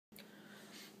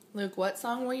Luke, what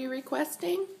song were you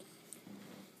requesting?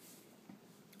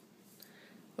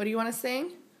 What do you want to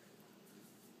sing?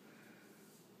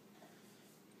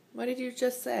 What did you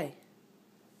just say?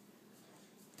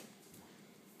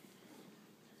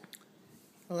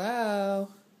 Hello?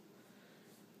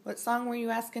 What song were you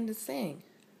asking to sing?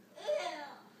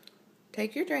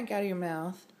 Take your drink out of your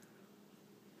mouth.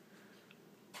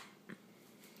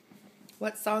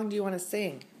 What song do you want to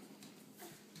sing?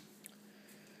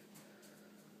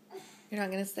 You're not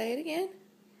going to say it again?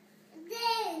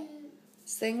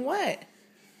 Sing what?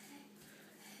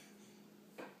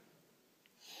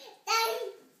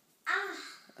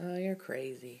 Oh, you're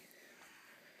crazy.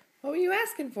 What were you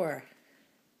asking for?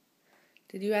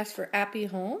 Did you ask for Appy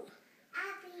Home?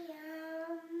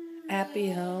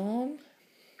 Appy Home.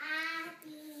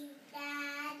 Appy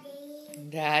Daddy.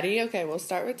 Daddy? Okay, we'll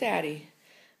start with Daddy.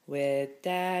 With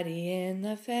Daddy in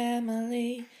the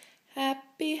family,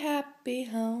 happy, happy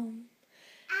home.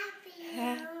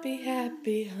 Happy,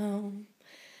 happy home.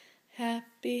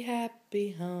 Happy,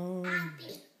 happy home.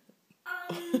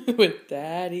 With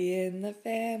Daddy in the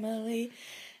family,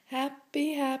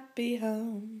 happy, happy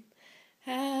home.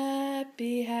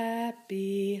 Happy,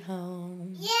 happy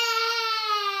home. Yeah,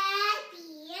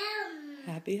 happy home.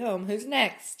 Happy home. Who's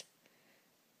next?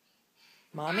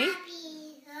 Mommy?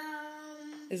 Happy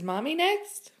home. Is Mommy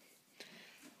next?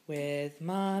 With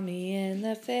Mommy in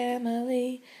the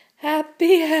family,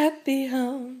 happy, happy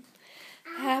home.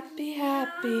 Happy,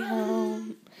 happy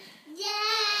home.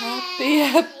 Yeah. Happy,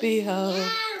 happy home.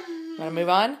 Want to move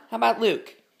on? How about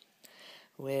Luke?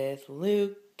 With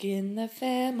Luke in the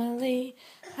family,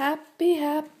 happy,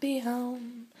 happy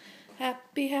home.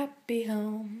 Happy, happy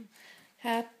home.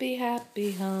 Happy,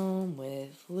 happy home.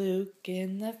 With Luke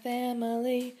in the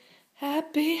family,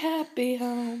 happy, happy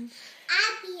home.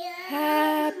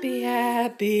 Happy,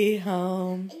 happy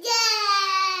home.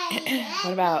 Yeah.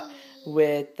 What about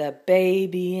with the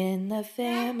baby in the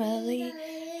family,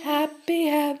 happy,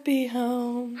 happy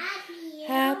home.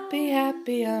 Happy,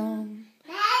 happy home.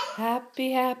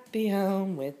 Happy, happy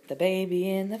home. With the baby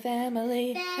in the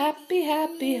family, happy,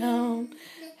 happy home.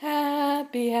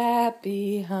 Happy,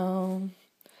 happy home.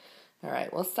 All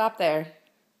right, we'll stop there.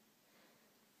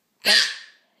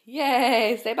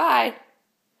 Yay, say bye.